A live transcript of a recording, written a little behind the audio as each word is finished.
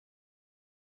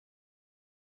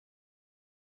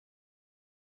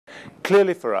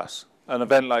Clearly for us, an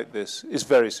event like this is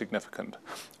very significant.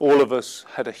 All of us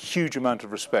had a huge amount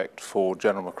of respect for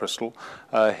General McChrystal,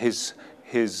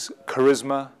 his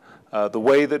charisma, the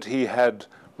way that he had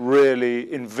really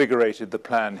invigorated the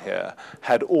plan here,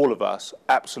 had all of us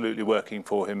absolutely working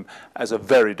for him as a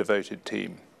very devoted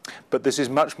team. But this is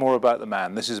much more about the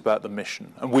man, this is about the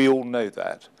mission, and we all know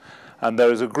that. And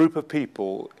there is a group of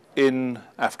people in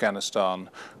Afghanistan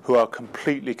who are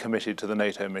completely committed to the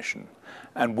NATO mission,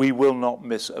 and we will not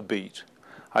miss a beat.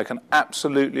 I can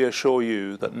absolutely assure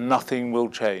you that nothing will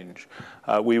change.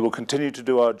 We will continue to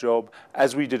do our job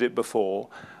as we did it before,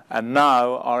 and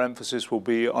now our emphasis will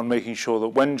be on making sure that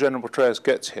when General Petraeus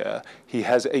gets here, he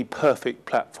has a perfect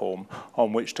platform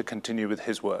on which to continue with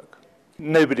his work.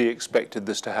 Nobody expected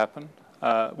this to happen.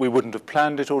 We wouldn't have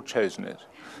planned it or chosen it,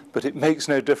 but it makes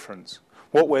no difference.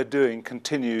 What we're doing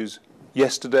continues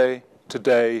yesterday,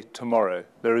 today, tomorrow.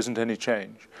 There isn't any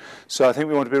change. So I think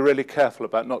we want to be really careful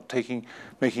about not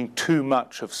making too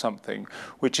much of something,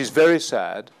 which is very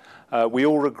sad. We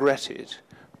all regret it,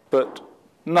 but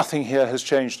nothing here has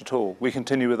changed at all. We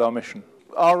continue with our mission.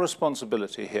 Our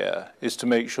responsibility here is to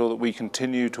make sure that we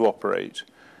continue to operate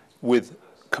with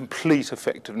complete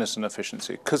effectiveness and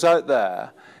efficiency, because out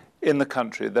there in the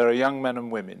country there are young men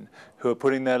and women who are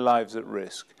putting their lives at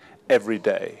risk every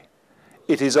day.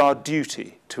 It is our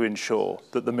duty to ensure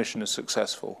that the mission is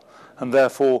successful, and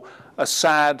therefore a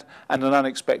sad and an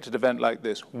unexpected event like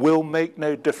this will make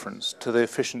no difference to the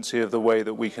efficiency of the way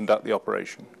that we conduct the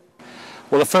operation.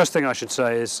 Well, the first thing I should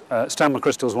say is Stan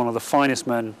McChrystal is one of the finest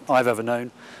men I've ever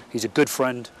known. He's a good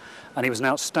friend, and he was an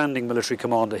outstanding military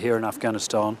commander here in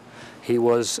Afghanistan. He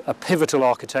was a pivotal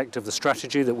architect of the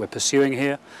strategy that we're pursuing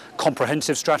here,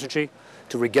 comprehensive strategy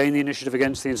to regain the initiative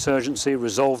against the insurgency,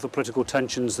 resolve the political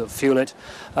tensions that fuel it,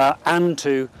 and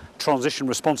to transition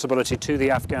responsibility to the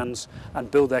Afghans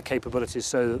and build their capabilities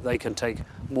so that they can take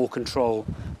more control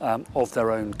of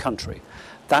their own country.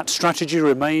 That strategy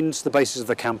remains the basis of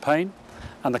the campaign,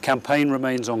 and the campaign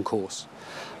remains on course.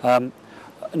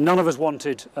 None of us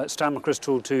wanted Stan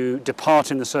McChrystal to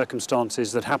depart in the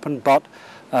circumstances that happened, but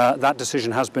that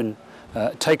decision has been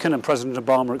taken, and President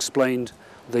Obama explained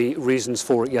the reasons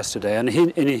for it yesterday. And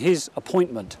in his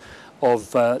appointment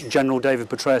of General David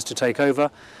Petraeus to take over,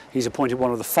 he's appointed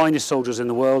one of the finest soldiers in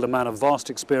the world, a man of vast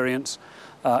experience,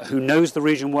 who knows the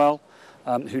region well,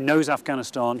 who knows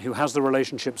Afghanistan, who has the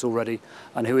relationships already,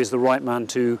 and who is the right man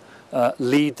to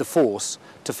lead the force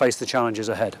to face the challenges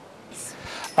ahead.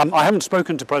 I haven't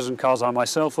spoken to President Karzai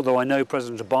myself, although I know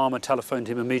President Obama telephoned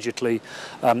him immediately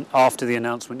after the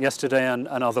announcement yesterday, and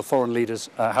other foreign leaders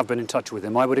have been in touch with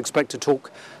him. I would expect to talk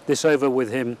this over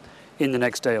with him in the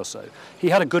next day or so. He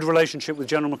had a good relationship with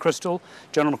General McChrystal.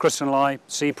 General McChrystal and I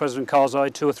see President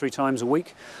Karzai 2 or 3 times a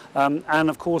week. And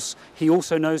of course, he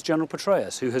also knows General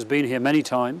Petraeus, who has been here many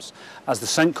times. As the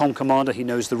CENTCOM commander, he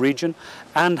knows the region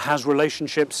and has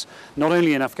relationships not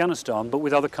only in Afghanistan, but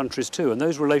with other countries too. And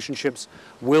those relationships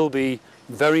will be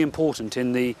very important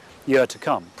in the year to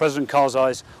come. President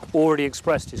Karzai's already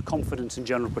expressed his confidence in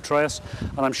General Petraeus,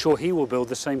 and I'm sure he will build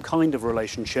the same kind of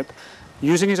relationship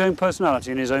using his own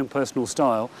personality and his own personal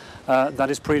style that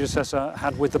his predecessor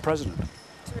had with the President.